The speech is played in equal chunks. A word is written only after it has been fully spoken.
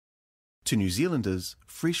To New Zealanders,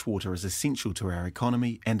 fresh water is essential to our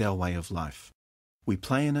economy and our way of life. We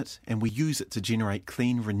play in it and we use it to generate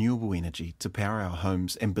clean, renewable energy to power our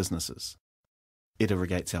homes and businesses. It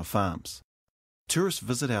irrigates our farms. Tourists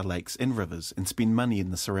visit our lakes and rivers and spend money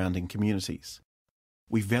in the surrounding communities.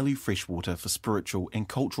 We value fresh water for spiritual and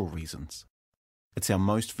cultural reasons. It's our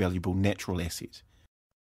most valuable natural asset.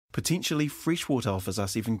 Potentially, fresh water offers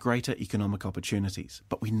us even greater economic opportunities,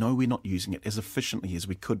 but we know we're not using it as efficiently as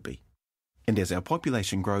we could be. And as our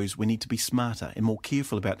population grows, we need to be smarter and more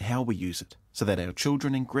careful about how we use it, so that our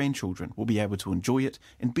children and grandchildren will be able to enjoy it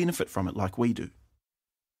and benefit from it like we do.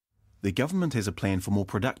 The government has a plan for more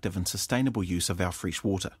productive and sustainable use of our fresh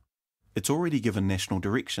water. It's already given national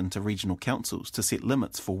direction to regional councils to set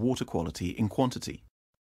limits for water quality and quantity.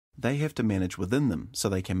 They have to manage within them so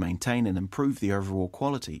they can maintain and improve the overall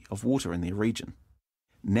quality of water in their region.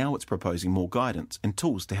 Now it's proposing more guidance and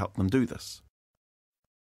tools to help them do this.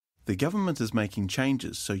 The government is making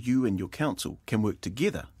changes so you and your council can work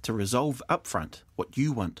together to resolve upfront what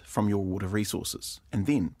you want from your water resources and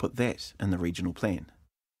then put that in the regional plan.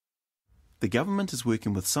 The government is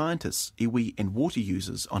working with scientists, iwi and water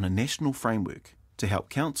users on a national framework to help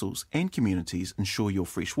councils and communities ensure your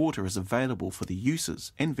fresh water is available for the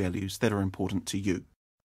uses and values that are important to you.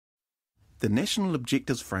 The National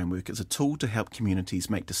Objectives Framework is a tool to help communities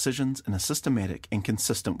make decisions in a systematic and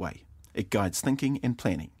consistent way. It guides thinking and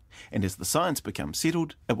planning, and as the science becomes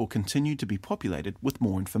settled, it will continue to be populated with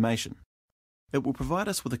more information. It will provide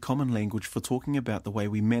us with a common language for talking about the way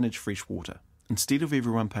we manage fresh water, instead of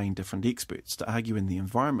everyone paying different experts to argue in the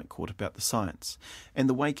Environment Court about the science and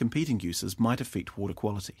the way competing uses might affect water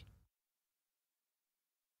quality.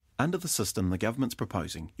 Under the system the government's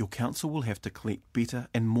proposing, your council will have to collect better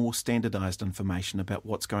and more standardised information about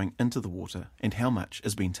what's going into the water and how much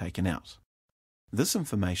is being taken out. This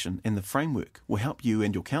information and the framework will help you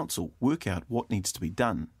and your council work out what needs to be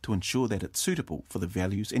done to ensure that it's suitable for the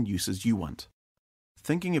values and uses you want.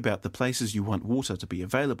 Thinking about the places you want water to be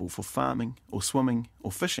available for farming or swimming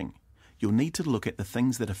or fishing, you'll need to look at the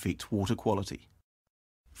things that affect water quality.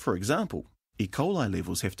 For example, E. coli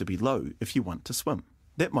levels have to be low if you want to swim.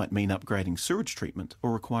 That might mean upgrading sewage treatment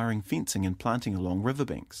or requiring fencing and planting along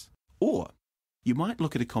riverbanks. Or you might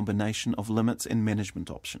look at a combination of limits and management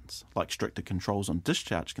options, like stricter controls on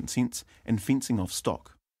discharge consents and fencing off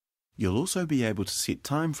stock. You'll also be able to set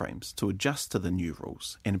timeframes to adjust to the new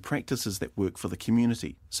rules and practices that work for the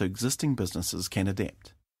community so existing businesses can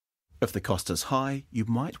adapt. If the cost is high, you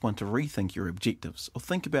might want to rethink your objectives or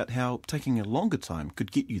think about how taking a longer time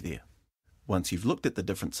could get you there. Once you've looked at the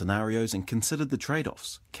different scenarios and considered the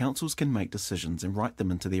trade-offs, councils can make decisions and write them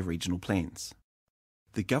into their regional plans.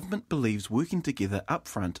 The government believes working together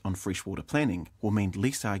upfront on freshwater planning will mean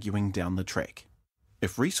less arguing down the track.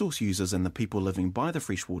 If resource users and the people living by the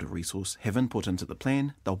freshwater resource have input into the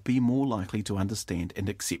plan, they'll be more likely to understand and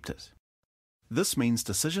accept it. This means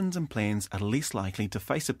decisions and plans are less likely to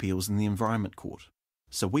face appeals in the Environment Court.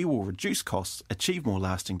 So we will reduce costs, achieve more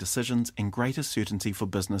lasting decisions and greater certainty for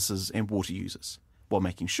businesses and water users, while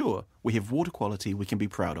making sure we have water quality we can be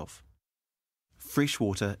proud of. Fresh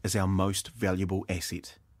water is our most valuable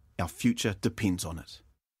asset. Our future depends on it.